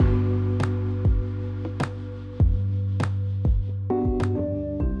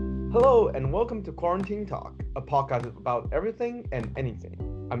Hello and welcome to Quarantine Talk, a podcast about everything and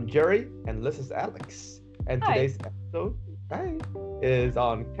anything. I'm Jerry and this is Alex. And Hi. today's episode, hi, is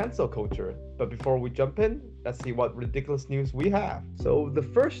on cancel culture. But before we jump in, let's see what ridiculous news we have. So the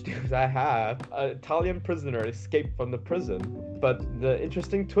first news I have, an Italian prisoner escaped from the prison. But the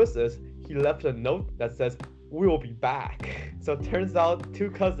interesting twist is he left a note that says, "We will be back." So it turns out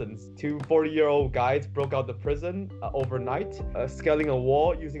two cousins, two 40-year-old guys broke out the prison overnight, scaling a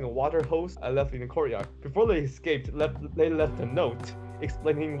wall using a water hose left in the courtyard. Before they escaped, they left a note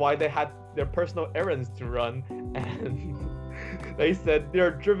explaining why they had their personal errands to run, and they said they're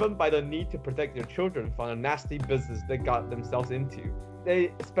driven by the need to protect their children from a nasty business they got themselves into.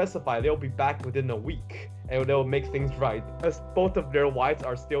 They specify they'll be back within a week, and they'll make things right, as both of their wives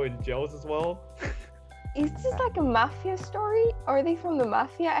are still in jails as well. Is this like a mafia story? Are they from the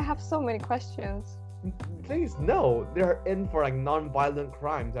mafia? I have so many questions. The thing is, no, they're in for like non-violent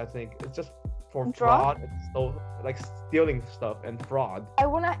crimes. I think it's just for Drug? fraud and like stealing stuff and fraud. I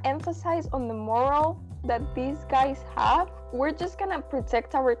want to emphasize on the moral that these guys have. We're just gonna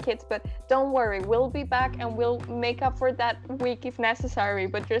protect our kids, but don't worry, we'll be back and we'll make up for that week if necessary,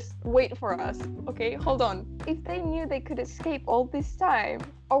 but just wait for us, okay? Hold on. If they knew they could escape all this time,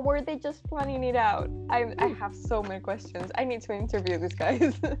 or were they just planning it out? I have so many questions. I need to interview these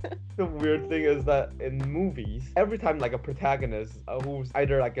guys. The weird thing is that in movies, every time like a protagonist who's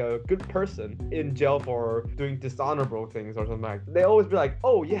either like a good person in jail for doing dishonorable things or something like that, they always be like,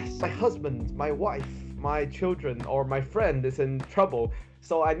 "Oh yes, my husband, my wife, my children, or my friend is in trouble,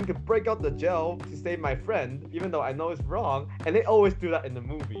 so I need to break out the jail to save my friend, even though I know it's wrong." And they always do that in the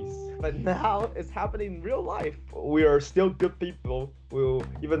movies. But now it's happening in real life. We are still good people.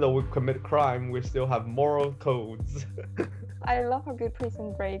 Even though we commit crime, we still have moral codes. I love a good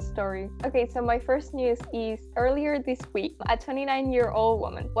prison break story. Okay, so my first news is earlier this week, a 29-year-old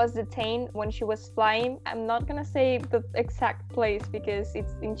woman was detained when she was flying. I'm not gonna say the exact place because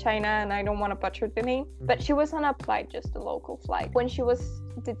it's in China and I don't want to butcher the name, but she was on a flight, just a local flight, when she was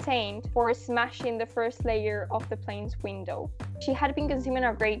detained for smashing the first layer of the plane's window. She had been consuming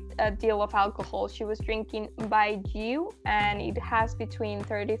a great deal of alcohol. She was drinking Baijiu, and it has between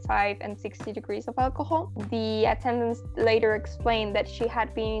 35 and 60 degrees of alcohol. The attendants later explained that she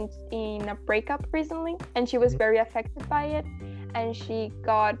had been in a breakup recently, and she was very affected by it, and she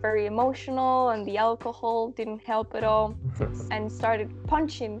got very emotional, and the alcohol didn't help at all, and started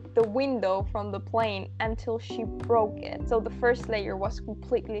punching the window from the plane until she broke it. So the first layer was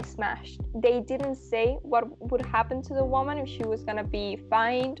completely smashed. They didn't say what would happen to the woman, if she was gonna be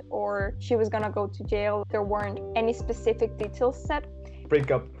fined or she was gonna go to jail. There weren't any specific details set.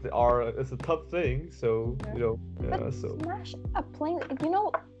 Breakup it's a tough thing, so But smash a plane,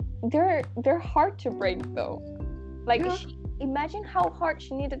 they're hard to break though. Like, Yeah. imagine how hard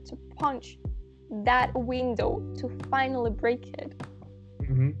she needed to punch that window to finally break it.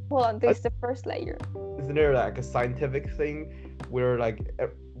 Mm-hmm. Well, this is the first layer. Isn't there like a scientific thing where like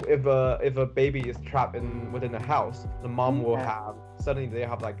if a baby is trapped within a house, the mom will have suddenly they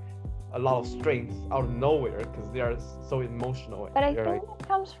have like a lot of strength out of nowhere because they are so emotional. But I They're think it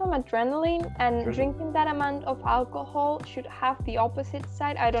comes from adrenaline, and drinking that amount of alcohol should have the opposite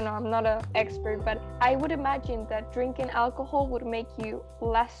side. I don't know, I'm not an expert, but I would imagine that drinking alcohol would make you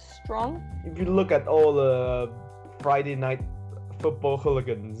less strong. if you look at all the Friday night football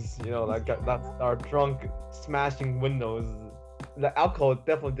hooligans, that are drunk smashing windows, the alcohol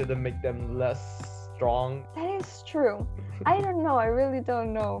definitely didn't make them less strong. That is true. I don't know, I really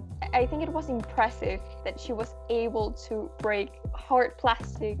don't know. I think it was impressive that she was able to break hard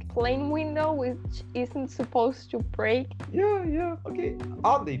plastic plane window, which isn't supposed to break. Yeah. Okay.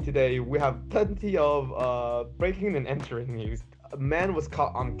 Oddly, today we have plenty of breaking and entering news. A man was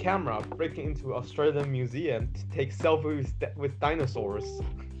caught on camera breaking into Australian museum to take selfies with dinosaurs.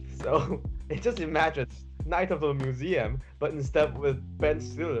 So just imagine night of the museum, but instead with Ben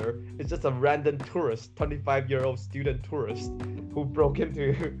Stiller, it's just a random tourist, 25-year-old student tourist, who broke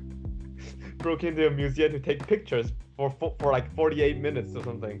into a museum to take pictures for like 48 minutes or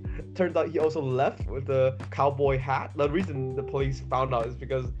something. Turns out he also left with a cowboy hat. The reason the police found out is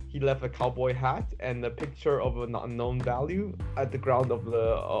because he left a cowboy hat and a picture of an unknown value at the ground of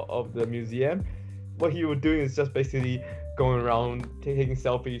the museum. What he was doing is just basically going around taking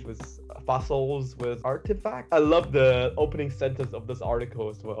selfies with fossils, with artifacts. I love the opening sentence of this article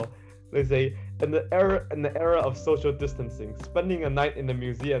as well. They say, in the era of social distancing, spending a night in the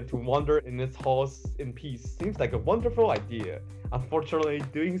museum to wander in its halls in peace seems like a wonderful idea. Unfortunately,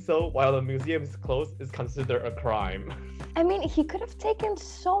 doing so while the museum is closed is considered a crime. I mean, he could have taken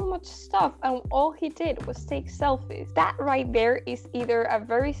so much stuff, and all he did was take selfies. That right there is either a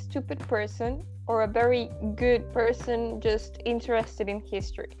very stupid person or a very good person just interested in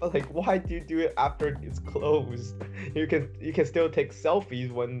history. But like, why do you do it after it's closed? You can still take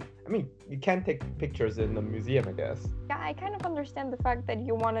selfies when, I mean, you can take pictures in the museum, I guess. Yeah, I kind of understand the fact that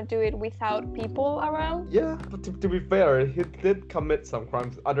you want to do it without people around. Yeah, but to be fair, he did commit some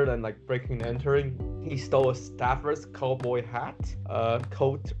crimes other than like breaking and entering. He stole a staffer's cowboy hat, a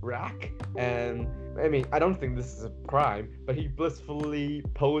coat rack, and I mean, I don't think this is a crime, but he blissfully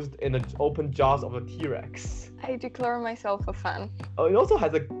posed in the open jaws of a T-Rex. I declare myself a fan. Oh, it also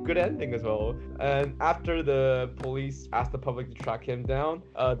has a good ending as well. And after the police asked the public to track him down,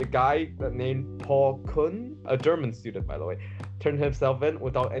 the guy named Paul Kuhn, a German student by the way, turned himself in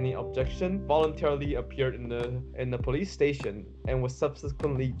without any objection, voluntarily appeared in the police station, and was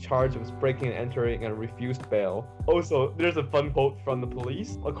subsequently charged with breaking and entering and refused bail. Also, there's a fun quote from the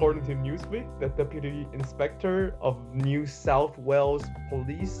police. According to Newsweek, the deputy inspector of New South Wales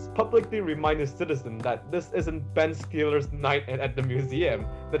Police publicly reminded citizens that this isn't Ben Stiller's night at the museum,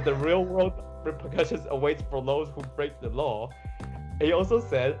 that the real world repercussions awaits for those who break the law. He also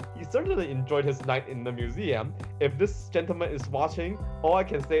said he certainly enjoyed his night in the museum. If this gentleman is watching, all I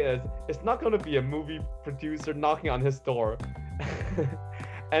can say is it's not going to be a movie producer knocking on his door.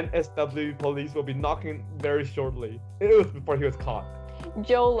 NSW police will be knocking very shortly. It was before he was caught.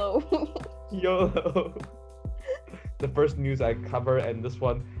 YOLO. YOLO. The first news I cover and this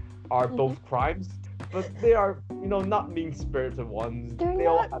one are both crimes, but they are, not mean-spirited ones. They're They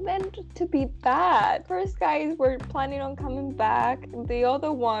not all meant to be bad. First guys were planning on coming back. The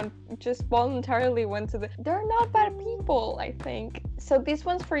other one just voluntarily went to the... They're not bad people, I think. So this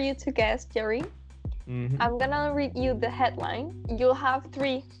one's for you to guess, Jerry. I'm gonna read you the headline. You'll have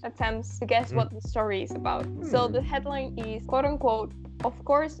 3 attempts to guess what the story is about. So the headline is, quote unquote, of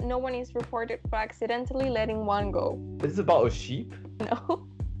course, no one is reported for accidentally letting one go. Is this about a sheep? No.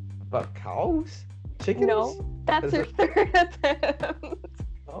 About cows? Chickens? No. That's Is your it- 3rd attempt.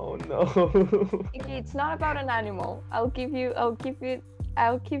 Oh no. Okay, it's not about an animal. I'll give you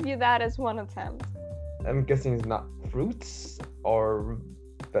that as 1 attempt. I'm guessing it's not fruits or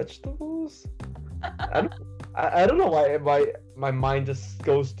vegetables. I don't know why my mind just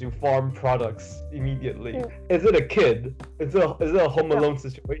goes to farm products immediately. Yeah. Is it a kid? Is it a Home No. Alone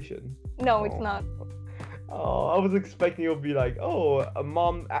situation? No, it's Oh. not. Oh, I was expecting it would be like, oh, a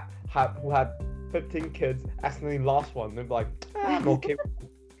mom who had 15 kids accidentally lost one. They'd be like, I'm okay with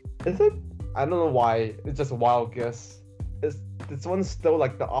it. Is it? I don't know why. It's just a wild guess. Is this one still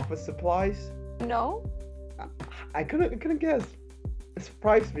like the office supplies? No? I couldn't guess. It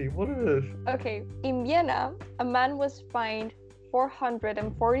surprised me. What is it? Okay, in Vienna, a man was fined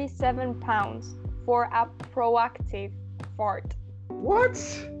 447 pounds for a proactive fart. What?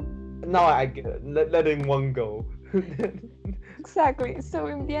 Now I get it. Letting one go. Exactly. So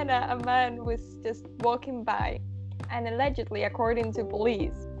in Vienna, a man was just walking by, and allegedly, according to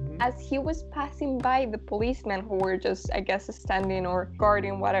police, as he was passing by the policemen who were just, I guess, standing or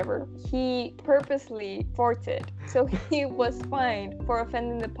guarding, whatever, he purposely farted. So he was fined for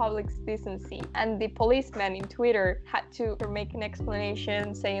offending the public's decency. And the policeman in Twitter had to make an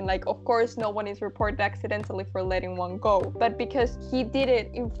explanation saying, like, of course, no one is reported accidentally for letting one go. But because he did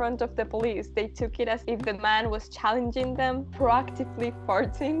it in front of the police, they took it as if the man was challenging them, proactively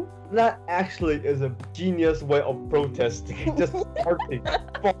farting. That actually is a genius way of protesting. Just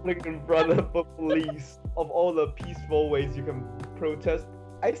farting in front of the police. Of all the peaceful ways you can protest,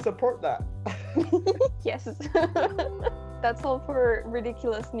 I support that. Yes. That's all for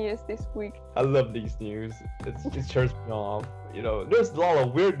ridiculous news this week. I love these news. It turns me off. There's a lot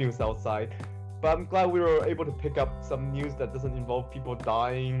of weird news outside, but I'm glad we were able to pick up some news that doesn't involve people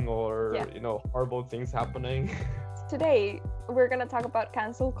dying or horrible things happening. Today, we're gonna talk about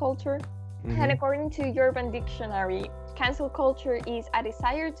cancel culture. And according to Urban Dictionary, cancel culture is a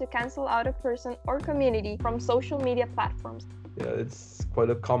desire to cancel out a person or community from social media platforms. Yeah, it's quite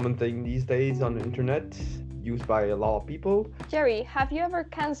a common thing these days on the internet, used by a lot of people. Jerry, have you ever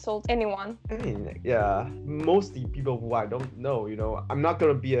cancelled anyone? I mean, yeah, mostly people who I don't know, I'm not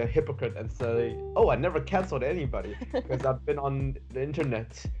gonna be a hypocrite and say, oh, I never canceled anybody, because I've been on the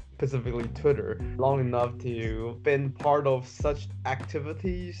internet, specifically Twitter, long enough to been part of such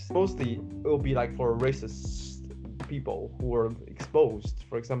activities. Mostly, it will be like for racist people who were exposed.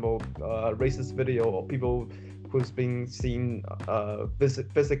 For example, racist video of people who's being seen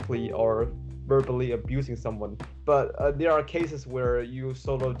physically or verbally abusing someone. But there are cases where you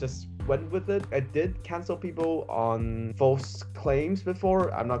sort of just went with it. I did cancel people on false claims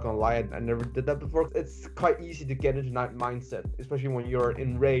before. I'm not gonna lie, I never did that before. It's quite easy to get into that mindset, especially when you're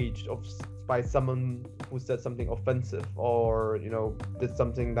enraged by someone who said something offensive or did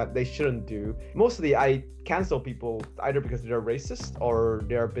something that they shouldn't do. Mostly I cancel people either because they're racist or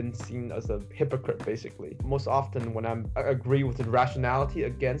they're been seen as a hypocrite, basically. Most often when I agree with the rationality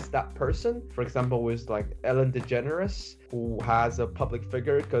against that person, for example with like Ellen DeGeneres, who has a public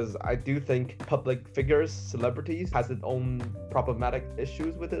figure, because I do think public figures, celebrities, has its own problematic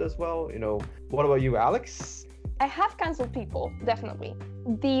issues with it as well. What about you, Alex? I have cancelled people, definitely.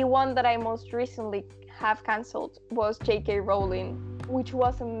 The one that I most recently have cancelled was J.K. Rowling, which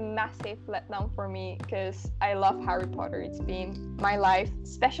was a massive letdown for me because I love Harry Potter. It's been my life,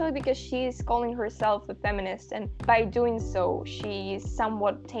 especially because she's calling herself a feminist, and by doing so, she's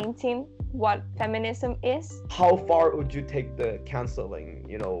somewhat tainting what feminism is. How far would you take the canceling?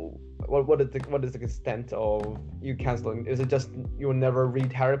 What is the extent of you canceling? Is it just you will never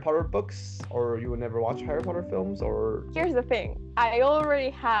read Harry Potter books, or you will never watch Harry Potter films, or? Here's the thing. I already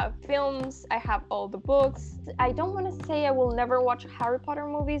have films, I have all the books. I don't want to say I will never watch Harry Potter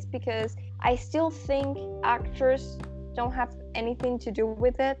movies because I still think actors don't have anything to do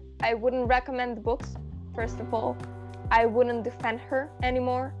with it. I wouldn't recommend the books, first of all. I wouldn't defend her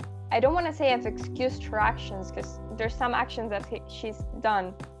anymore. I don't want to say I've excused her actions because there's some actions that she's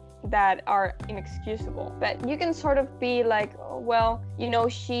done that are inexcusable, but you can sort of be like, well,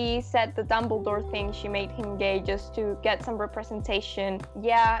 she said the Dumbledore thing, she made him gay just to get some representation.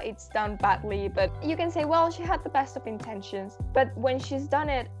 Yeah, it's done badly, but you can say, well, she had the best of intentions. But when she's done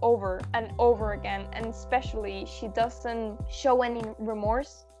it over and over again, and especially she doesn't show any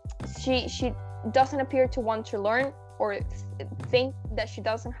remorse, she doesn't appear to want to learn or think that she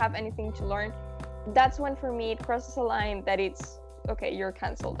doesn't have anything to learn, that's when for me it crosses a line that it's okay, you're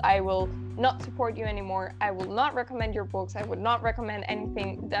cancelled. I will not support you anymore. I will not recommend your books. I would not recommend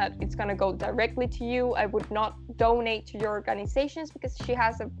anything that it's going to go directly to you. I would not donate to your organizations because she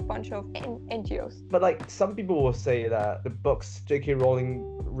has a bunch of NGOs. But like some people will say that the books J.K.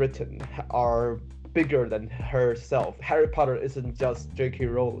 Rowling written are bigger than herself. Harry Potter isn't just J.K.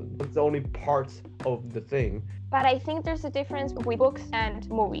 Rowling. It's only part of the thing. But I think there's a difference with books and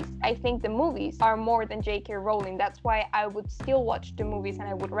movies. I think the movies are more than J.K. Rowling. That's why I would still watch the movies and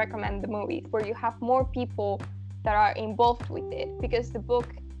I would recommend the movies where you have more people that are involved with it, because the book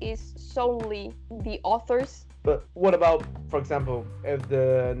is solely the authors. But what about, for example, if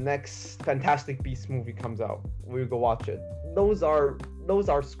the next Fantastic Beasts movie comes out, we'll go watch it. Those are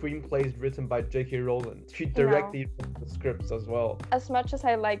screenplays written by J.K. Rowling. She directly wrote the scripts as well. As much as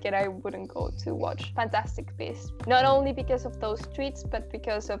I like it, I wouldn't go to watch Fantastic Beasts. Not only because of those tweets, but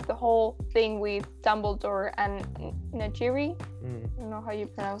because of the whole thing with Dumbledore and Nagini. I don't know how you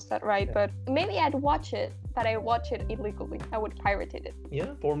pronounce that right, but maybe I'd watch it, but I watch it illegally. I would pirate it.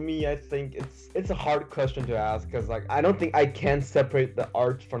 Yeah, for me, I think it's a hard question to ask because I don't think I can separate the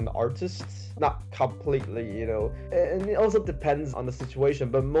art from the artists. Not completely, and it also depends on the situation,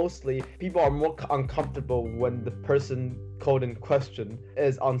 but mostly people are more uncomfortable when the person code in question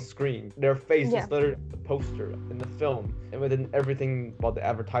is on screen. Their face is literally the poster in the film and within everything about the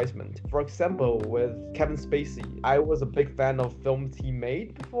advertisement. For example, with Kevin Spacey, I was a big fan of films he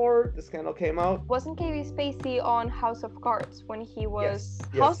made before the scandal came out. Wasn't Kevin Spacey on House of Cards when he was...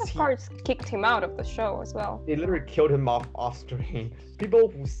 House of Cards kicked him out of the show as well. They literally killed him off screen. People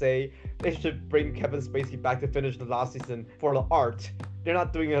who say they should bring Kevin Spacey back to finish the last season for the art, they're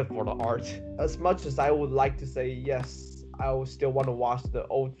not doing it for the art. As much as I would like to say yes, I would still want to watch the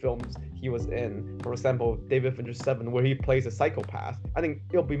old films he was in. For example, David Fincher 7, where he plays a psychopath. I think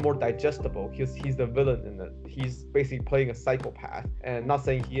it'll be more digestible because he's the villain in it. He's basically playing a psychopath, and not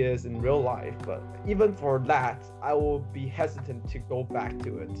saying he is in real life, but even for that, I will be hesitant to go back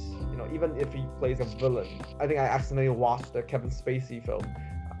to it. Even if he plays a villain. I think I accidentally watched the Kevin Spacey film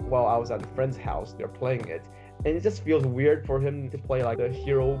while I was at a friend's house. They're playing it. And it just feels weird for him to play like the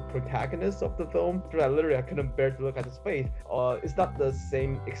hero protagonist of the film. I couldn't bear to look at his face. It's not the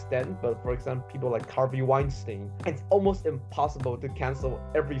same extent, but for example, people like Harvey Weinstein, it's almost impossible to cancel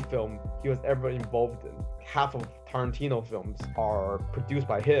every film he was ever involved in. Half of Tarantino films are produced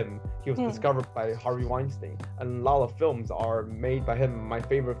by him. He was discovered by Harvey Weinstein. And a lot of films are made by him. My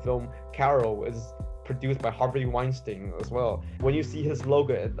favorite film, Carol, is produced by Harvey Weinstein as well. When you see his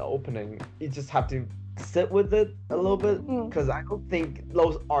logo at the opening, you just have to sit with it a little bit, Mm. because I don't think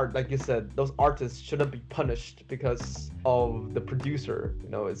like you said, those artists shouldn't be punished because of the producer.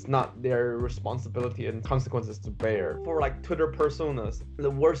 It's not their responsibility and consequences to bear. For like Twitter personas, the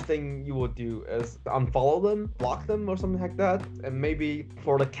worst thing you would do is unfollow them, block them, or something like that. And maybe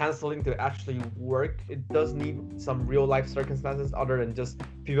for the canceling to actually work, it does need some real life circumstances other than just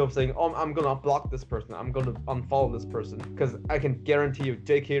people saying, "Oh, I'm gonna block this person, I'm gonna unfollow this person," because I can guarantee you,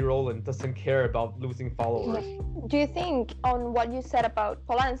 J.K. Rowling doesn't care about losing followers. Do you think on what you said about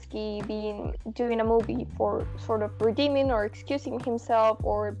Polanski doing a movie for sort of redeeming or excusing himself,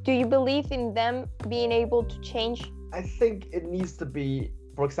 or do you believe in them being able to change? I think it needs to be,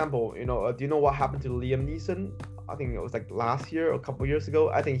 for example, do you know what happened to Liam Neeson? I think it was like last year or a couple years ago.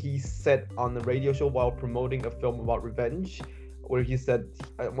 I think he said on the radio show while promoting a film about revenge, where he said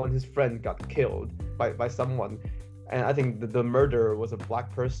one of his friend got killed by someone, and I think the murderer was a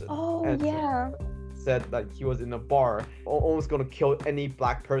black person. Oh, and yeah. said that he was in a bar, almost gonna kill any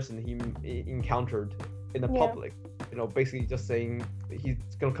black person he encountered in the public. Basically just saying he's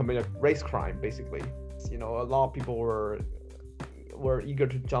gonna commit a race crime, basically. A lot of people were eager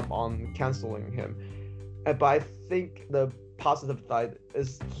to jump on canceling him. But I think the positive side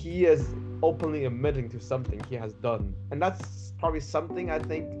is he is openly admitting to something he has done. And that's probably something I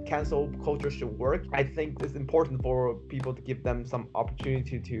think cancel culture should work. I think it's important for people to give them some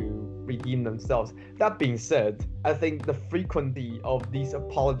opportunity to redeem themselves. That being said, I think the frequency of these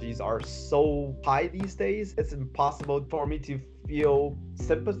apologies are so high these days, it's impossible for me to feel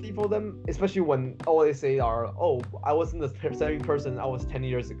sympathy for them, especially when all they say are, "Oh, I wasn't the same person I was 10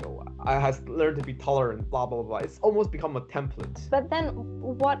 years ago. I has learned to be tolerant, blah, blah, blah." It's almost become a template. But then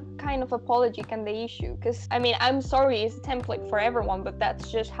what kind of apology can they issue? Because, I mean, I'm sorry is a template for everyone, but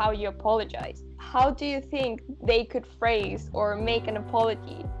that's just how you apologize. How do you think they could phrase or make an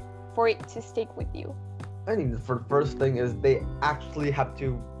apology for it to stick with you? I think the first thing is they actually have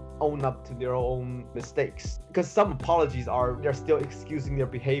to own up to their own mistakes, because some apologies they're still excusing their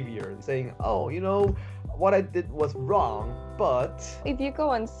behavior, saying, "Oh, what I did was wrong, but..." If you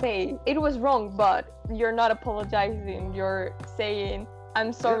go and say it was wrong, but you're not apologizing, you're saying,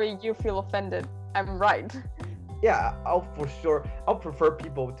 "I'm sorry you feel offended, I'm right." Yeah, I'll prefer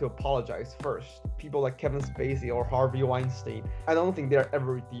people to apologize first. People like Kevin Spacey or Harvey Weinstein, I don't think they're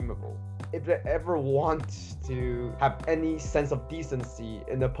ever redeemable. If they ever want to have any sense of decency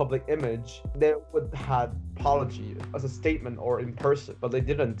in the public image, they would have apology as a statement or in person, but they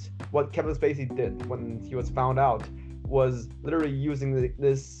didn't. What Kevin Spacey did when he was found out was literally using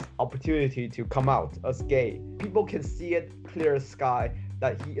this opportunity to come out as gay. People can see it clear as sky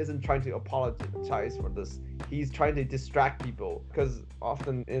that he isn't trying to apologize for this. He's trying to distract people, because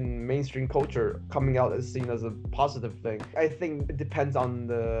often in mainstream culture, coming out is seen as a positive thing. I think it depends on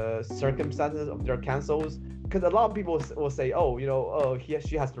the circumstances of their cancels, because a lot of people will say, "Oh,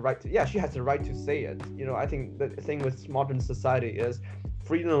 she has the right to..." Yeah, she has the right to say it. I think the thing with modern society is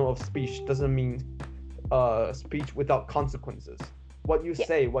freedom of speech doesn't mean speech without consequences. What you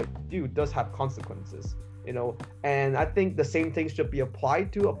say, what you do does have consequences. And I think the same thing should be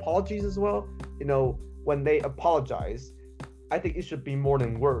applied to apologies as well. When they apologize, I think it should be more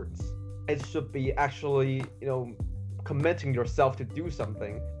than words. It should be actually, committing yourself to do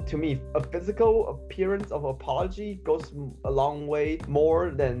something. To me, a physical appearance of apology goes a long way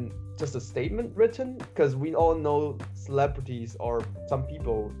more than just a statement written, because we all know celebrities or some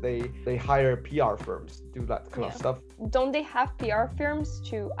people, they hire PR firms to do that kind of stuff. Don't they have PR firms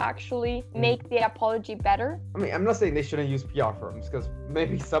to actually make the apology better? I mean, I'm not saying they shouldn't use PR firms, because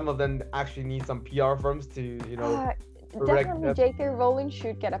maybe some of them actually need some PR firms to, definitely J.K. Rowling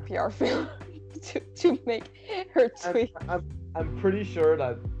should get a PR firm to make her tweet. I'm pretty sure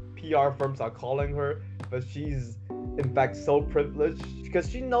that PR firms are calling her, but she's in fact so privileged because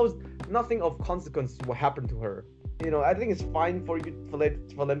she knows nothing of consequence will happen to her. I think it's fine for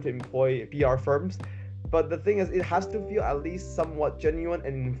them to employ PR firms, but the thing is, it has to feel at least somewhat genuine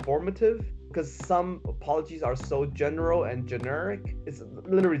and informative, because some apologies are so general and generic. It's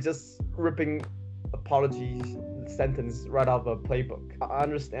literally just ripping apologies sentence right out of a playbook. I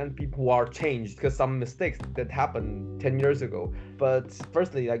understand people who are changed because some mistakes that happened 10 years ago, but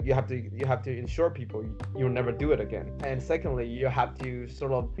firstly, like you have to ensure people you'll never do it again, and secondly, you have to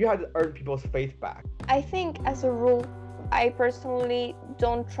earn people's faith back. I think as a rule, I personally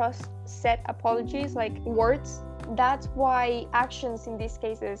don't trust set apologies, like words That's why actions in these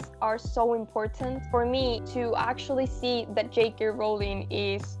cases are so important for me to actually see that J.K. Rowling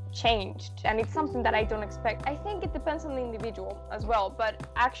is changed, and it's something that I don't expect. I think it depends on the individual as well, but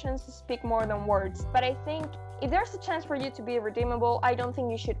actions speak more than words. But I think if there's a chance for you to be redeemable, I don't think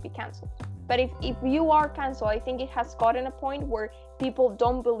you should be cancelled. But if you are cancelled, I think it has gotten a point where people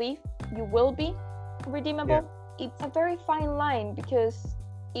don't believe you will be redeemable. Yeah. It's a very fine line, because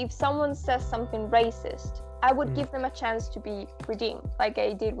if someone says something racist, I would give them a chance to be redeemed, like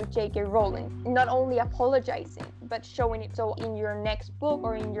I did with J.K. Rowling. Not only apologizing, but showing it. So in your next book,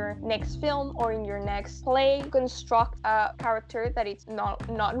 or in your next film, or in your next play, construct a character that is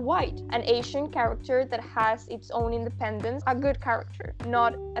not white, an Asian character that has its own independence, a good character,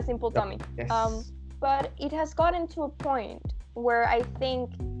 not a simple dummy. Yes. But it has gotten to a point where I think,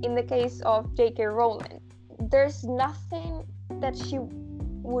 in the case of J.K. Rowling, there's nothing that she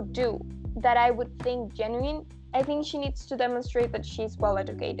would do that I would think genuine. I think she needs to demonstrate that she's well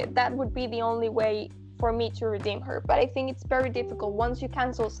educated. That would be the only way for me to redeem her. But I think it's very difficult once you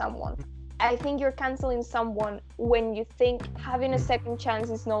cancel someone. I think you're canceling someone when you think having a second chance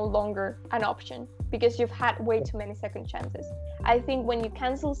is no longer an option, because you've had way too many second chances. I think when you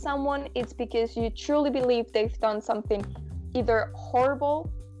cancel someone, it's because you truly believe they've done something either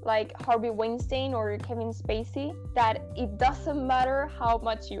horrible, like Harvey Weinstein or Kevin Spacey, that it doesn't matter how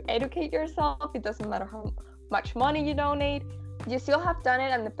much you educate yourself, it doesn't matter how much money you donate, you still have done it,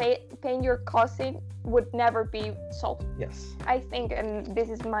 and the pain you're causing would never be solved. Yes. I think, and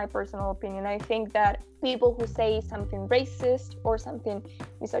this is my personal opinion, I think that people who say something racist or something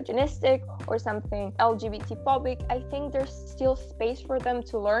misogynistic or something LGBT phobic, I think there's still space for them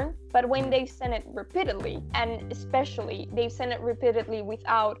to learn. But when they've said it repeatedly, and especially they've said it repeatedly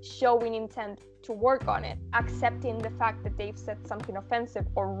without showing intent to work on it, accepting the fact that they've said something offensive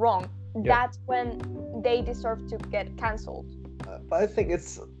or wrong, that's when they deserve to get cancelled. But I think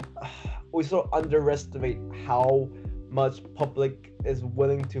we sort of underestimate how much public is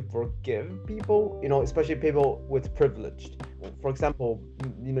willing to forgive people, especially people with privilege. For example,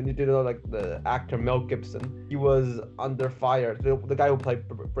 you know, like the actor Mel Gibson, he was under fire. The guy who played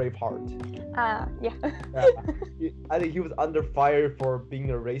Braveheart. I think he was under fire for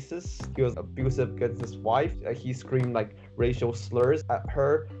being a racist. He was abusive against his wife. He screamed like racial slurs at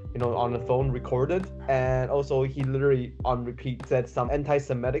her, on the phone recorded. And also he literally on repeat said some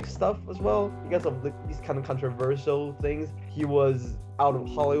anti-Semitic stuff as well. Because of these kind of controversial things, he was out of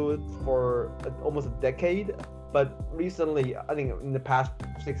Hollywood for almost a decade. But recently, I think in the past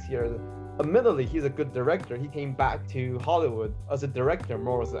 6 years, admittedly, he's a good director. He came back to Hollywood as a director,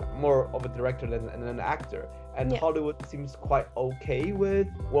 more of a director than an actor. And Hollywood seems quite okay with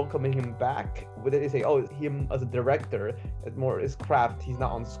welcoming him back. But they say, him as a director, it's more his craft. He's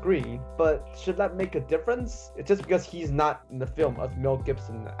not on screen. But should that make a difference? It's just because he's not in the film as Mel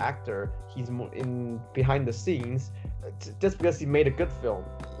Gibson, the actor. He's more in behind the scenes. Just because he made a good film,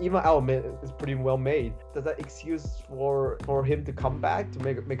 even I'll admit it's pretty well made. Does that excuse for him to come back, to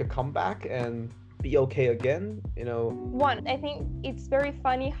make a comeback and be okay again? One, I think it's very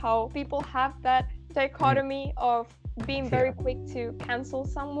funny how people have that dichotomy of being very quick to cancel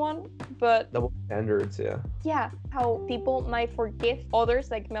someone, but double standards. How people might forgive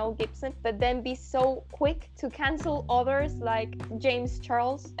others like Mel Gibson, but then be so quick to cancel others like James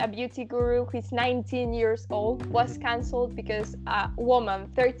Charles, a beauty guru who's 19 years old, was canceled because a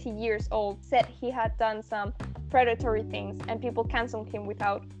woman 30 years old said he had done some predatory things, and people canceled him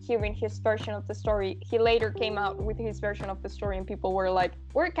without hearing his version of the story. He later came out with his version of the story, and people were like,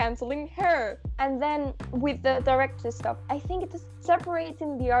 we're canceling her. And then with the director stuff, I think it's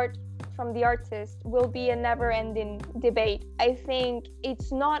separating the art from the artist will be a never-ending debate. I think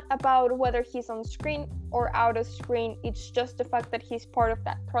it's not about whether he's on screen or out of screen, it's just the fact that he's part of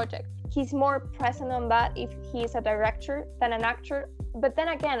that project. He's more present on that if he's a director than an actor. But then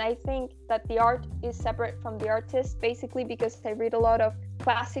again, I think that the art is separate from the artist, basically because I read a lot of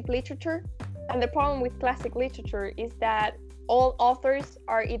classic literature. And the problem with classic literature is that all authors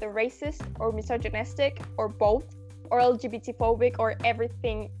are either racist or misogynistic or both, or LGBT phobic, or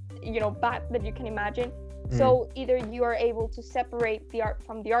everything, bad that you can imagine. So either you are able to separate the art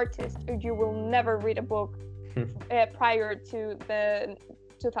from the artist, or you will never read a book prior to the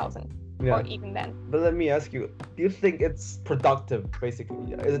 2000. Or even then. But let me ask you, do you think it's productive,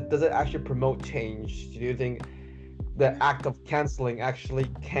 basically? Does it actually promote change? Do you think the act of canceling actually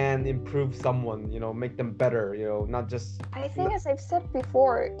can improve someone, make them better, not just... I think, as I've said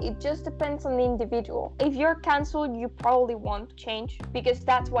before, it just depends on the individual. If you're canceled, you probably want change, because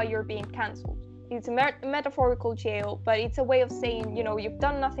that's why you're being canceled. It's a metaphorical jail, but it's a way of saying, you've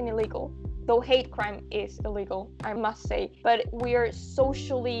done nothing illegal. though hate crime is illegal, I must say, but we are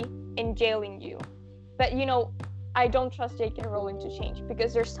socially enjailing you. But I don't trust J.K. Rowling to change,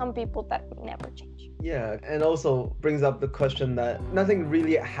 because there's some people that would never change. Yeah, and also brings up the question that nothing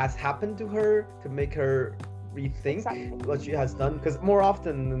really has happened to her to make her rethink what she has done. Because more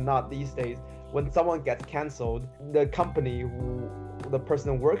often than not these days, when someone gets cancelled, the company who the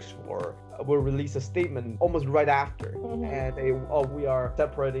person works for will release a statement almost right after, and they, we are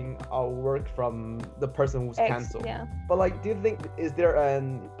separating our work from the person who's cancelled. Yeah. But like, do you think, is there a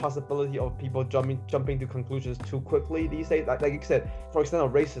possibility of people jumping to conclusions too quickly these days? Like you said, for example,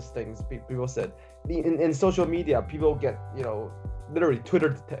 racist things people said in social media, people get literally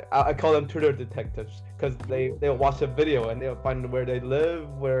I call them Twitter detectives, because they'll watch a video and they'll find where they live,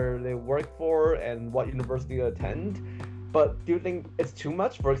 where they work for, and what university they attend. But do you think it's too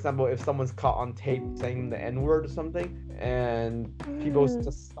much? For example, if someone's caught on tape saying the N-word or something, and people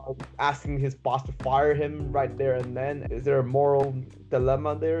just start asking his boss to fire him right there and then, is there a moral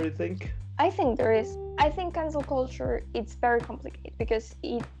dilemma there, you think? I think there is. I think cancel culture, it's very complicated, because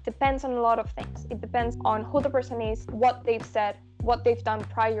it depends on a lot of things. It depends on who the person is, what they've said, what they've done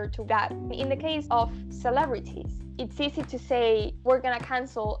prior to that. In the case of celebrities, it's easy to say we're gonna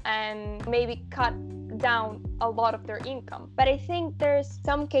cancel and maybe cut down a lot of their income. But I think there's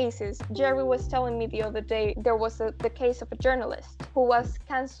some cases. Jerry was telling me the other day, there was the case of a journalist who was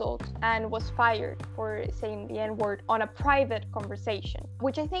cancelled and was fired for saying the N-word on a private conversation,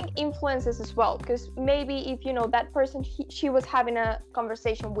 which I think influences as well, because maybe if that person she was having a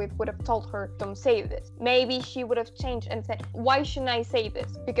conversation with would have told her, don't say this, maybe she would have changed and said, why shouldn't I say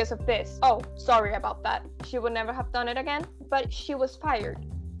this? Because of this. Oh, sorry about that. She would never have done it again, but she was fired.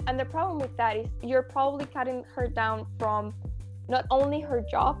 And the problem with that is you're probably cutting her down from not only her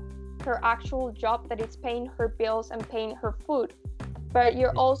job, her actual job that is paying her bills and paying her food, but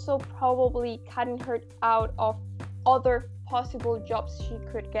you're also probably cutting her out of other possible jobs she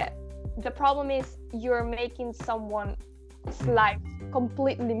could get. The problem is you're making someone's life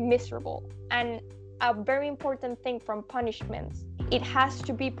completely miserable. And a very important thing from punishments, it has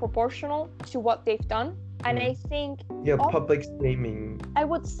to be proportional to what they've done. And I think public shaming. I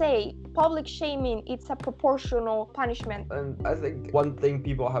would say public shaming, it's a proportional punishment. And I think one thing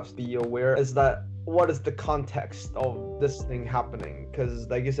people have to be aware is that what is the context of this thing happening? Because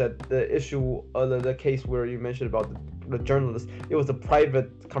like you said, the issue, the case where you mentioned about the journalist, it was a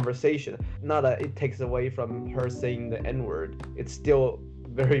private conversation. Not that it takes away from her saying the N-word. It's still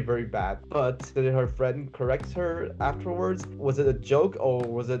very, very bad. But did her friend correct her afterwards? Was it a joke, or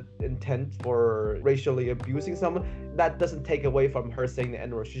was it intent for racially abusing someone? That doesn't take away from her saying the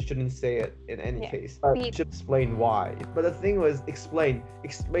N-word. She shouldn't say it in any case. She should explain why. But the thing was, explain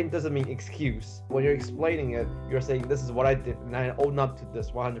doesn't mean excuse. When you're explaining it, you're saying, this is what I did and I own up to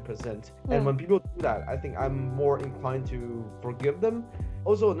this 100%. And when people do that, I think I'm more inclined to forgive them.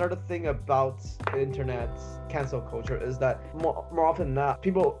 Also, another thing about internet cancel culture is that more often than not,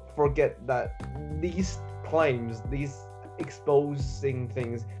 people forget that these claims, these exposing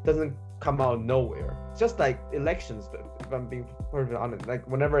things, doesn't come out of nowhere. It's just like elections, if I'm being perfectly honest. Like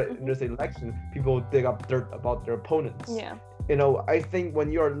whenever there's an election, people dig up dirt about their opponents. Yeah. I think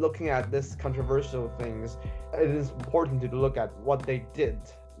when you're looking at this controversial things, it is important to look at what they did.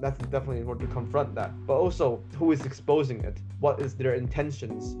 That's definitely important to confront that. But also, who is exposing it? What is their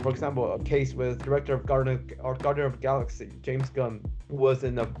intentions? For example, a case with director of Guardian of Galaxy, James Gunn, was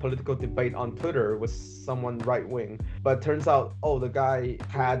in a political debate on Twitter with someone right-wing. But turns out, the guy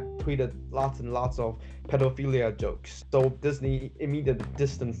had tweeted lots and lots of pedophilia jokes. So Disney immediately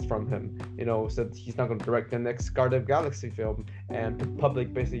distanced from him, said he's not going to direct the next Guardian of Galaxy film, and the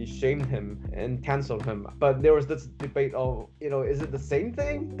public basically shamed him and canceled him. But there was this debate of, is it the same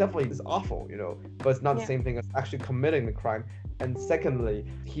thing? Definitely it's awful, but it's not the same thing as actually committing the crime. And secondly,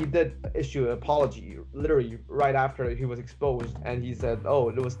 he did issue an apology literally right after he was exposed, and he said,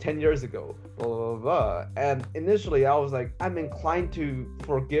 it was 10 years ago, blah, blah, blah. And initially I was like, I'm inclined to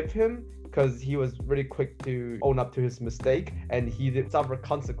forgive him, because he was really quick to own up to his mistake, and he did suffer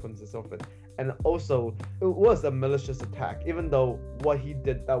consequences of it. And also, it was a malicious attack, even though what he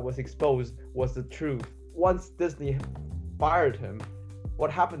did that was exposed was the truth. Once Disney fired him, what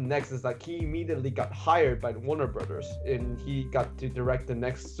happened next is that he immediately got hired by Warner Brothers, and he got to direct the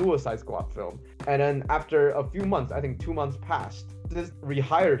next Suicide Squad film. And then after a few months, I think 2 months passed, this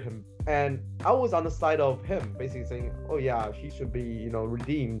rehired him. And I was on the side of him, basically saying, he should be,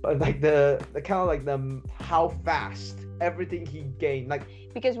 redeemed. But like the kind of like how fast everything he gained,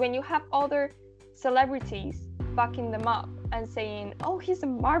 because when you have other celebrities backing them up and saying, he's a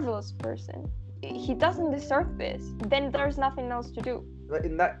marvelous person, he doesn't deserve this, then there's nothing else to do.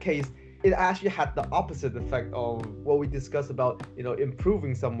 In that case, it actually had the opposite effect of what we discussed about,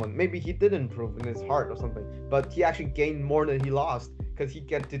 improving someone. Maybe he did improve in his heart or something, but he actually gained more than he lost because he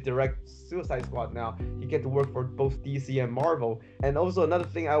get to direct Suicide Squad now. He get to work for both DC and Marvel. And also another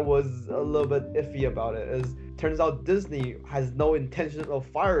thing I was a little bit iffy about it is, turns out Disney has no intention of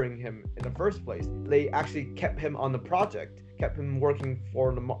firing him in the first place. They actually kept him on the project, kept him working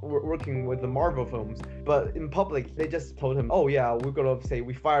with the Marvel films. But in public, they just told him, oh yeah, we're gonna say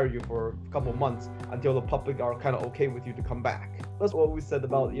we fire you for a couple months until the public are kind of okay with you to come back. That's what we said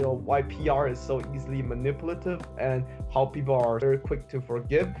about, why PR is so easily manipulative and how people are very quick to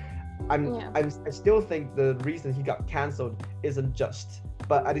forgive. I still think the reason he got canceled isn't just.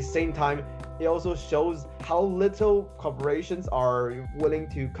 But at the same time, it also shows how little corporations are willing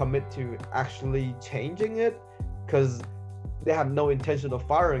to commit to actually changing it, because they have no intention of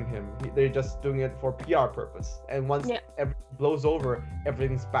firing him. They're just doing it for PR purpose. And once everything blows over,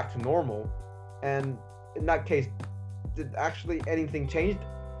 everything's back to normal. And in that case, did actually anything change?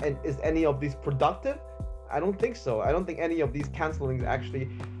 And is any of these productive? I don't think so. I don't think any of these cancelings actually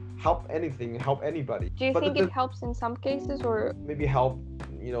help anybody. Do you think it helps in some cases, or maybe help,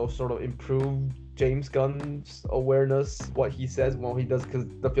 sort of improve James Gunn's awareness, what he says, what he does, because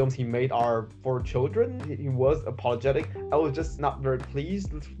the films he made are for children. He was apologetic. I was just not very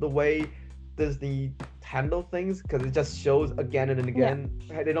pleased with the way Disney handle things, because it just shows again and again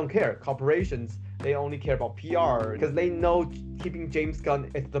they don't care. Corporations, they only care about PR because they know keeping James Gunn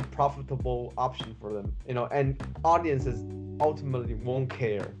is the profitable option for them, and audiences ultimately won't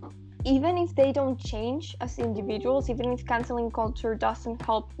care. Even if they don't change as individuals, even if canceling culture doesn't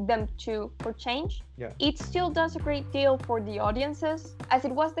help them for change, it still does a great deal for the audiences, as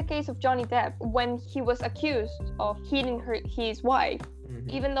it was the case of Johnny Depp when he was accused of hitting his wife.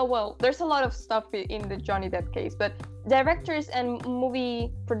 Even though, there's a lot of stuff in the Johnny Depp case, but directors and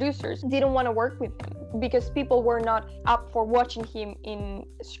movie producers didn't want to work with him because people were not up for watching him in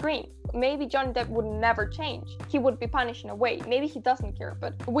screen. Maybe Johnny Depp would never change. He would be punished in a way. Maybe he doesn't care,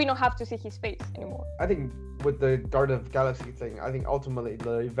 but we don't have to see his face anymore. I think with the Guardian of the Galaxy thing, I think ultimately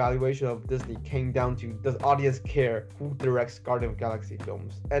the evaluation of Disney came down to, does audience care who directs Guardian of the Galaxy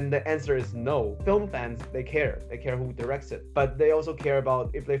films? And the answer is no. Film fans, they care. They care who directs it. But they also care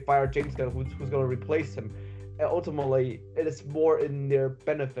about if they fire James Gunn, who's going to replace him. And ultimately, it is more in their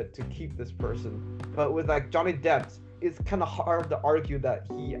benefit to keep this person. But with Johnny Depp, it's kind of hard to argue that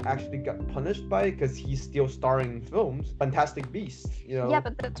he actually got punished by it because he's still starring in films. Fantastic Beasts, Yeah,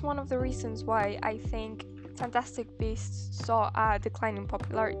 but that's one of the reasons why I think Fantastic Beasts saw a decline in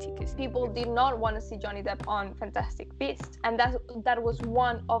popularity, because people did not want to see Johnny Depp on Fantastic Beasts, and that was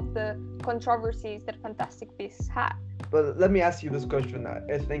one of the controversies that Fantastic Beasts had. But let me ask you this question that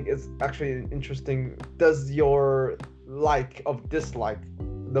I think is actually interesting. Does your dislike,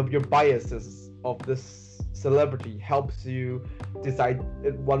 your biases of this celebrity helps you decide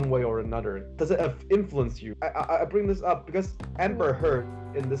it one way or another? Does it influence you? I bring this up because Amber Heard,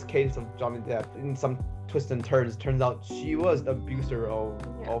 in this case of Johnny Depp, in some twists and turns out she was the abuser of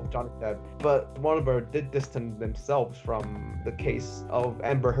Johnny Depp. But Warner did distance themselves from the case of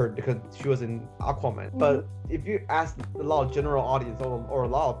Amber Heard because she was in Aquaman. But if you ask a lot of general audience or a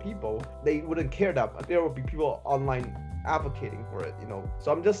lot of people, they wouldn't care that, but there would be people online advocating for it,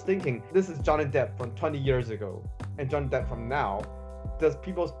 So I'm just thinking, this is Johnny Depp from 20 years ago and Johnny Depp from now. Does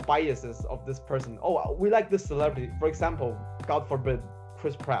people's biases of this person, we like this celebrity, for example, God forbid,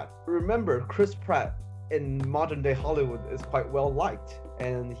 Chris Pratt. Remember, Chris Pratt in modern day Hollywood is quite well liked,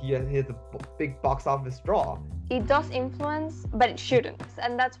 and he has a big box office draw. It does influence, but it shouldn't.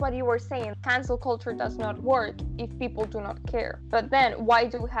 And that's what you were saying. Cancel culture does not work if people do not care. But then why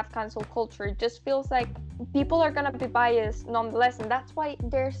do we have cancel culture? It just feels like people are gonna be biased nonetheless. And that's why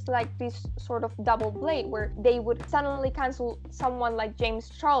there's this sort of double blade where they would suddenly cancel someone like James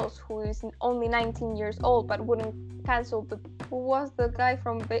Charles, who is only 19 years old, but wouldn't cancel who was the guy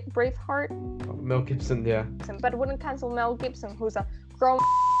from Braveheart? Mel Gibson, yeah. But wouldn't cancel Mel Gibson, who's a grown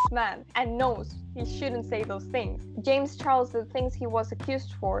man and knows he shouldn't say those things. James Charles, the things he was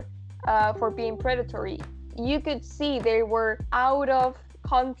accused for being predatory, you could see they were out of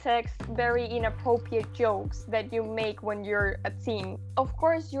context, very inappropriate jokes that you make when you're a teen. Of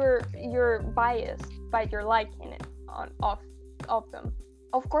course, you're biased by your liking it of them.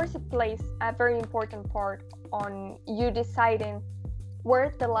 Of course, it plays a very important part on you deciding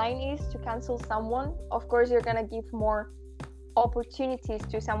where the line is to cancel someone. Of course, you're gonna give more opportunities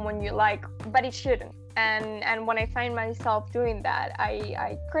to someone you like, but it shouldn't. And when I find myself doing that,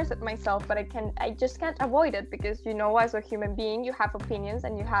 I curse at myself, but I just can't avoid it, because as a human being you have opinions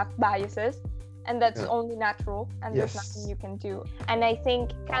and you have biases, and that's Yeah. only natural, and there's nothing Yes. you can do. And I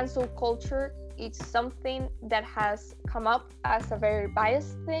think cancel culture is something that has come up as a very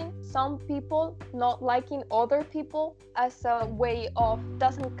biased thing. Some people not liking other people as a way of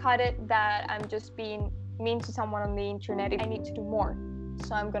doesn't cut it that I'm just being mean to someone on the internet. I need to do more,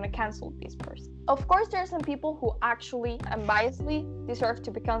 so I'm gonna cancel this person. Of course, there are some people who actually unbiasedly deserve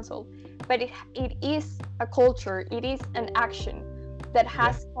to be cancelled, but it is a culture, it is an action that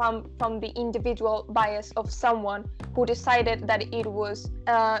has come from the individual bias of someone who decided that it was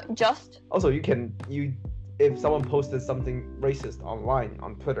just. Also, if someone posted something racist online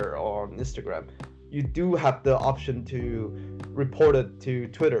on Twitter or on Instagram, you do have the option to report it to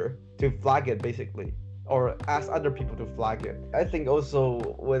Twitter, to flag it basically, or ask other people to flag it. I think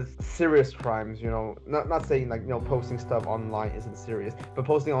also with serious crimes, not saying like posting stuff online isn't serious, but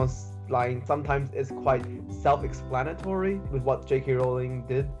posting online sometimes is quite self-explanatory with what J.K. Rowling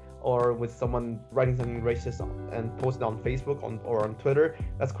did, or with someone writing something racist and posting on Facebook or on Twitter.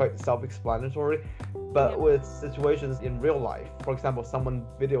 That's quite self-explanatory. But with situations in real life, for example, someone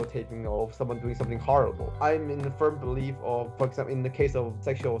videotaping or someone doing something horrible, I'm in the firm belief of, for example, in the case of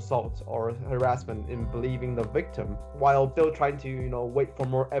sexual assault or harassment, in believing the victim while still trying to, wait for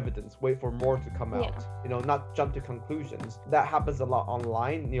more evidence, wait for more to come out, not jump to conclusions. That happens a lot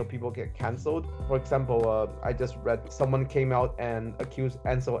online. People get canceled. For example, I just read someone came out and accused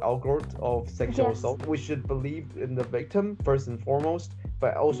Ansel Elgort of sexual assault. We should believe in the victim first and foremost,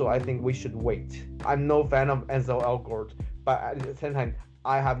 but also I think we should wait. I'm no fan of Ansel Elgort, but at the same time,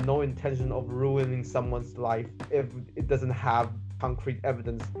 I have no intention of ruining someone's life if it doesn't have concrete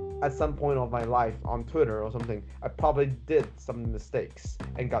evidence. At some point of my life on Twitter or something, I probably did some mistakes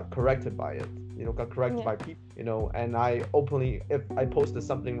and got corrected by it, got corrected by people, and I openly, if I posted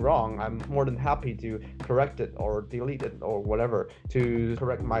something wrong, I'm more than happy to correct it or delete it or whatever to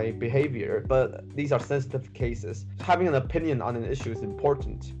correct my behavior. But these are sensitive cases. Having an opinion on an issue is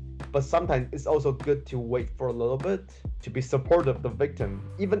important. But sometimes it's also good to wait for a little bit to be supportive of the victim.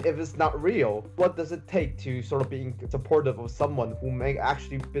 Even if it's not real, what does it take to sort of being supportive of someone who may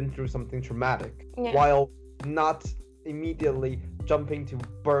actually been through something traumatic while not immediately jumping to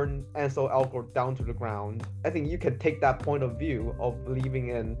burn Ansel Elgort down to the ground? I think you can take that point of view of believing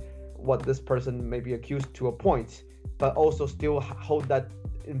in what this person may be accused to a point, but also still hold that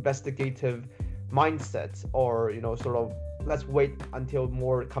investigative mindset, or sort of let's wait until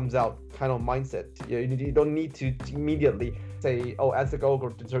more comes out kind of mindset. You don't need to immediately say, oh, Ansel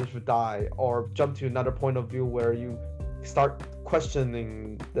Elgort deserves to die, or jump to another point of view where you start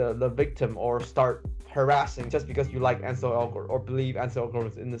questioning the victim or start harassing just because you like Ansel Elgort or believe Ansel Elgort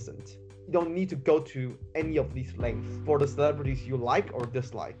is innocent. You don't need to go to any of these lengths for the celebrities you like or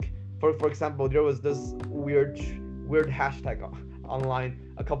dislike. For example, there was this weird hashtag online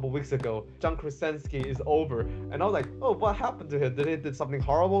a couple weeks ago, John Krasinski is over, and I was like, oh, what happened to him? Did he did something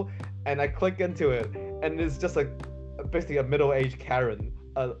horrible? And I click into it, and it's just like basically a middle-aged Karen,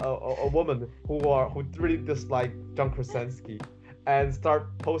 a woman who really dislike John Krasinski, and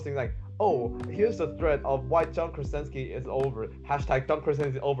start posting like, oh, here's the thread of why John Krasinski is over, hashtag John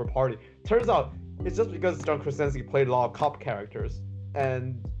Krasinski is over party. Turns out it's just because John Krasinski played a lot of cop characters,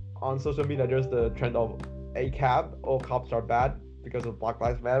 and on social media there's the trend of ACAB, all cops are bad, because of Black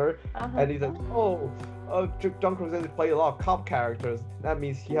Lives Matter. And he's like, John Krasinski played a lot of cop characters, that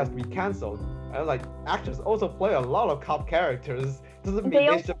means he has to be cancelled. And I was like, actors also play a lot of cop characters. Doesn't mean they they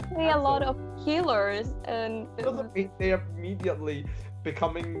also should play a lot of killers, and doesn't mean they are immediately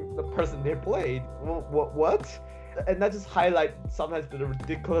becoming the person they played. What? And that just highlights sometimes the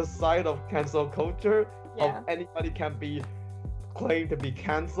ridiculous side of cancel culture. Of anybody can be claimed to be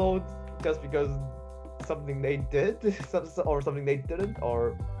cancelled just because something they did or something they didn't,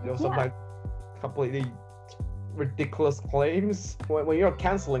 or sometimes completely ridiculous claims. When you're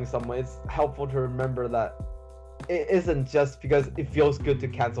canceling someone, it's helpful to remember that it isn't just because it feels good to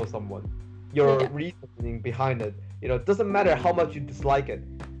cancel someone. Your reasoning behind it, it doesn't matter how much you dislike it.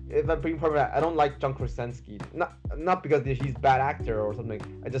 If I'm being perfect, I don't like John Krasinski, not because he's a bad actor or something.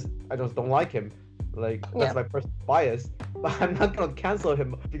 I just don't like him. Like, that's my personal bias, but I'm not gonna cancel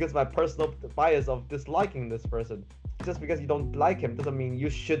him because of my personal bias of disliking this person. Just because you don't like him doesn't mean you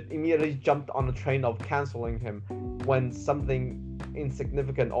should immediately jump on the train of canceling him when something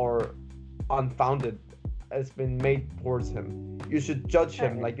insignificant or unfounded has been made towards him. You should judge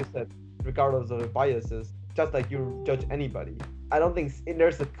him, like you said, regardless of the biases, just like you judge anybody. I don't think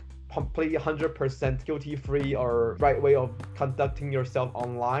there's a completely 100% guilty-free or right way of conducting yourself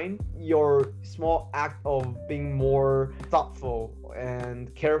online. Your small act of being more thoughtful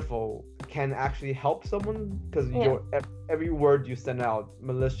and careful can actually help someone, because every word you send out,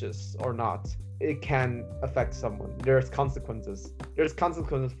 malicious or not, it can affect someone. There's consequences. There's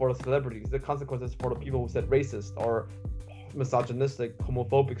consequences for the celebrities. There's consequences for the people who said racist or misogynistic,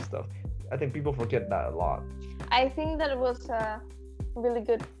 homophobic stuff. I think people forget that a lot. I think that was a really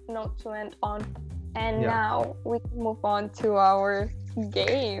good note to end on. And now we can move on to our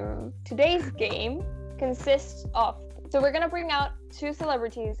game. Today's game consists of, so we're gonna bring out two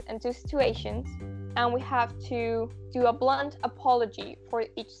celebrities and two situations, and we have to do a blunt apology for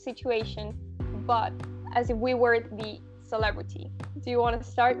each situation, but as if we were the celebrity. Do you want to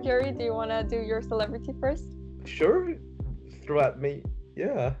start, Jerry? Do you want to do your celebrity first? Sure, throw at me.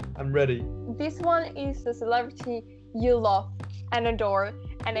 Yeah, I'm ready. This one is the celebrity you love and adore,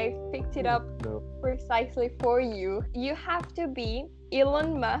 and I picked it up precisely for you. You have to be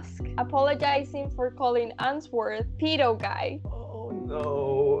Elon Musk apologizing for calling Unsworth pedo guy. Oh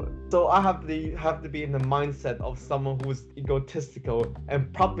no. So I have to be in the mindset of someone who's egotistical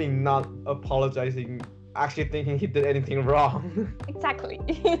and probably not apologizing, actually thinking he did anything wrong. Exactly.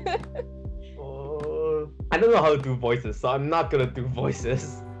 I don't know how to do voices, so I'm not gonna do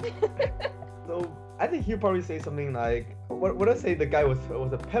voices. So I think he'll probably say something like, "What I say? The guy was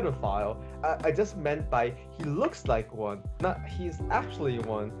a pedophile. I just meant by he looks like one, not he's actually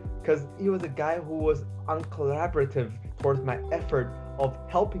one, because he was a guy who was uncollaborative towards my effort of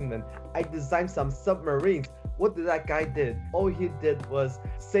helping them. I designed some submarines. What did that guy did? All he did was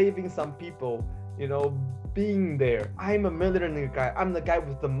saving some people, being there. I'm a millionaire guy. I'm the guy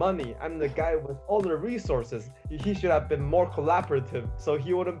with the money. I'm the guy with all the resources. He should have been more collaborative, so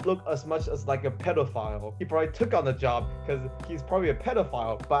he wouldn't look as much as like a pedophile. He probably took on the job because he's probably a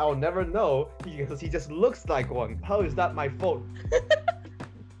pedophile, but I'll never know because he just looks like one. How is that my fault?"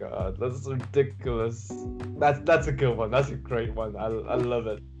 God, that's ridiculous. That's a good one. That's a great one. I love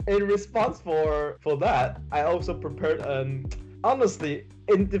it. In response for that, I also prepared an honestly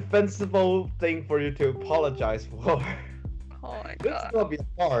indefensible thing for you to apologize for. Oh my This is gonna be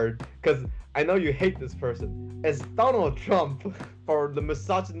hard because I know you hate this person. It's Donald Trump for the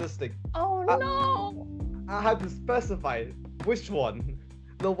misogynistic. Oh no! I have to specify which one.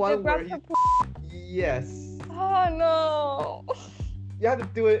 The one where he. Yes. Oh no! You have to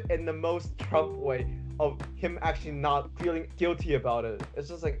do it in the most Trump way of him actually not feeling guilty about it. It's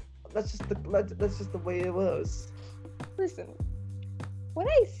just like that's just the way it was. Listen, when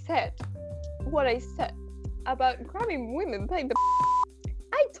I said what I said about grabbing women by the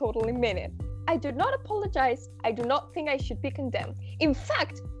I totally meant it. I do not apologize. I do not think I should be condemned. In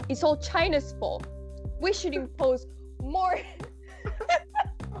fact, it's all China's fault. We should impose more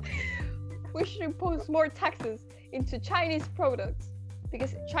we should impose more taxes into Chinese products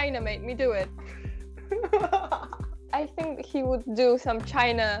because China made me do it. I think he would do some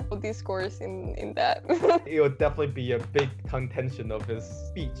China discourse in that. It would definitely be a big contention of his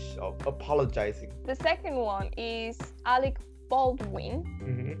speech of apologizing. The second one is Alec Baldwin.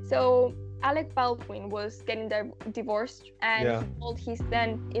 Mm-hmm. So Alec Baldwin was getting divorced, and he called his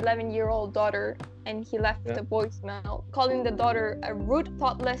then 11-year-old daughter, and he left a voicemail calling the daughter a rude,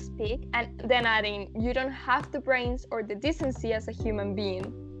 thoughtless pig, and then adding, "You don't have the brains or the decency as a human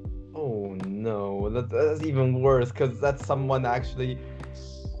being." Oh no, that's even worse because that's someone actually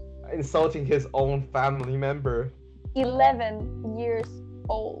insulting his own family member. 11 years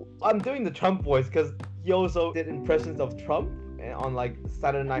old. I'm doing the Trump voice because he also did impressions of Trump on like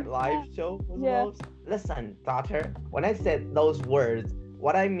Saturday Night Live show as well. Listen, daughter, when I said those words,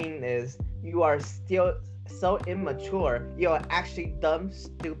 what I mean is you are still so immature. You are actually dumb,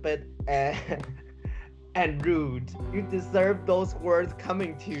 stupid, and rude. You deserve those words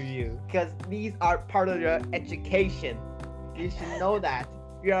coming to you because these are part of your education. You should know that.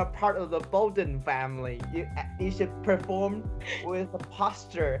 You are part of the Bolden family. You should perform with a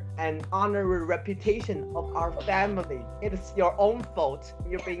posture and honor the reputation of our family. It is your own fault.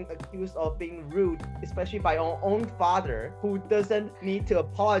 You're being accused of being rude, especially by your own father, who doesn't need to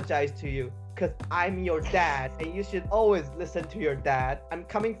apologize to you. Because I'm your dad, and you should always listen to your dad. I'm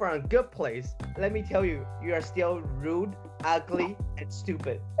coming from a good place. Let me tell you, you are still rude, ugly, and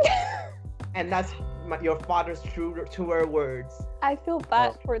stupid. And that's your father's truer words. I feel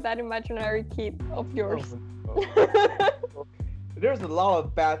bad for that imaginary kid of yours. There's a lot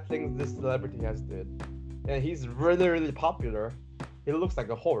of bad things this celebrity has did. And he's really, really popular. He looks like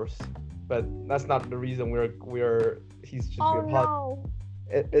a horse. But that's not the reason he should be no.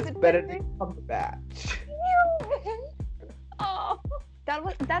 It's Benedict Cumberbatch. Oh,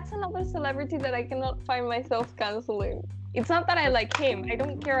 that's another celebrity that I cannot find myself canceling. It's not that I like him. I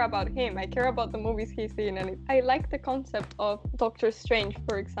don't care about him. I care about the movies he's in, and I like the concept of Doctor Strange,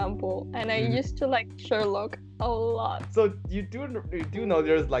 for example. And I used to like Sherlock a lot. So you do know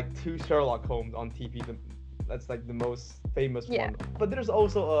there's like 2 Sherlock Holmes on TV. That's like the most famous one. But there's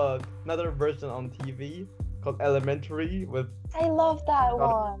also another version on TV called Elementary with. I love that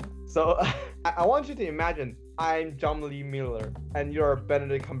one. So I want you to imagine I'm John Lee Miller and you're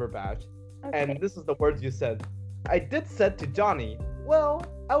Benedict Cumberbatch, and this is the words you said. I did said to Johnny, well,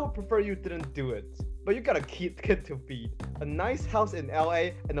 I would prefer you didn't do it, but you got a kid to feed, a nice house in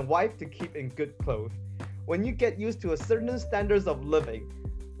LA, and a wife to keep in good clothes. When you get used to a certain standards of living,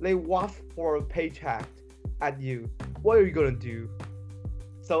 they waft for a paycheck at you. What are you gonna do?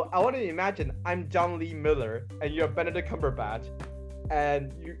 So I want to imagine I'm John Lee Miller and you're Benedict Cumberbatch,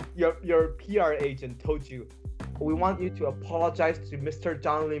 and your PR agent told you, we want you to apologize to Mr.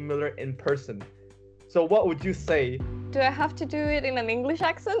 John Lee Miller in person. So what would you say? Do I have to do it in an English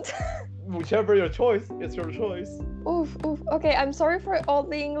accent? Whichever your choice, it's your choice. Oof. Okay, I'm sorry for all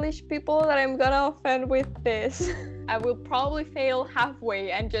the English people that I'm gonna offend with this. I will probably fail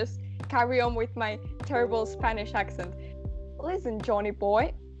halfway and just carry on with my terrible Spanish accent. Listen, Johnny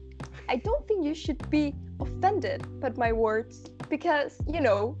boy, I don't think you should be offended by my words, because, you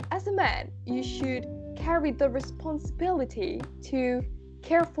know, as a man, you should carry the responsibility to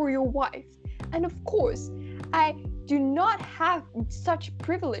care for your wife. And of course, I do not have such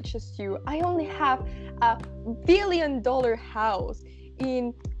privilege as you. I only have a $1 billion house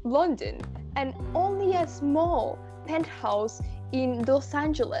in London and only a small penthouse in Los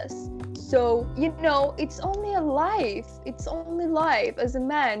Angeles. So, you know, it's only a life. It's only life. As a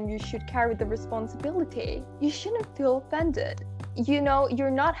man, you should carry the responsibility. You shouldn't feel offended. You know,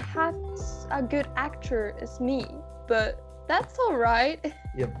 you're not half a good actor as me, but that's all right.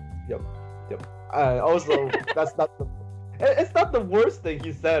 Yep. Also, that's not the. It's not the worst thing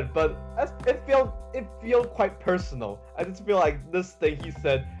he said, but it feel quite personal. I just feel like this thing he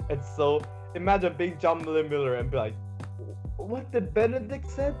said. It's so. Imagine being John Lee Miller and be like, what did Benedict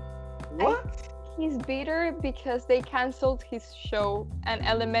said? What? He's bitter because they cancelled his show, and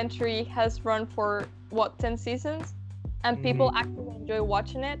Elementary has run for 10 seasons, and people actually enjoy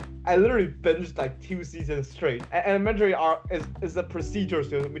watching it. I literally binged like 2 seasons straight. Elementary is a procedure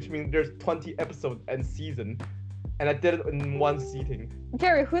series, which means there's 20 episodes and season, and I did it in one sitting.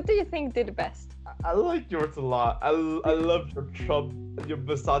 Jerry, who do you think did best? I like yours a lot. I love your Trump, your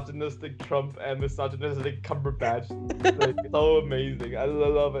misogynistic Trump and misogynistic Cumberbatch. Like, so amazing. I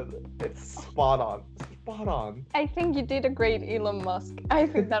love it. It's spot on. I think you did a great Elon Musk. I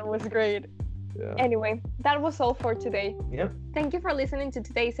think that was great. Yeah. Anyway, that was all for today. Yep. Thank you for listening to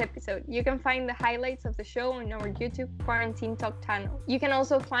today's episode. You can find the highlights of the show on our YouTube Quarantine Talk channel. You can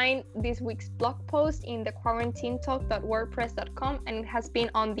also find this week's blog post in the quarantinetalk.wordpress.com, and it has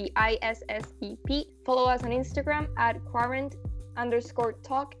been on the ISSEP. Follow us on Instagram at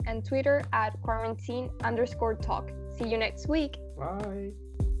quarant_talk and Twitter at quarantine_talk. See you next week. Bye.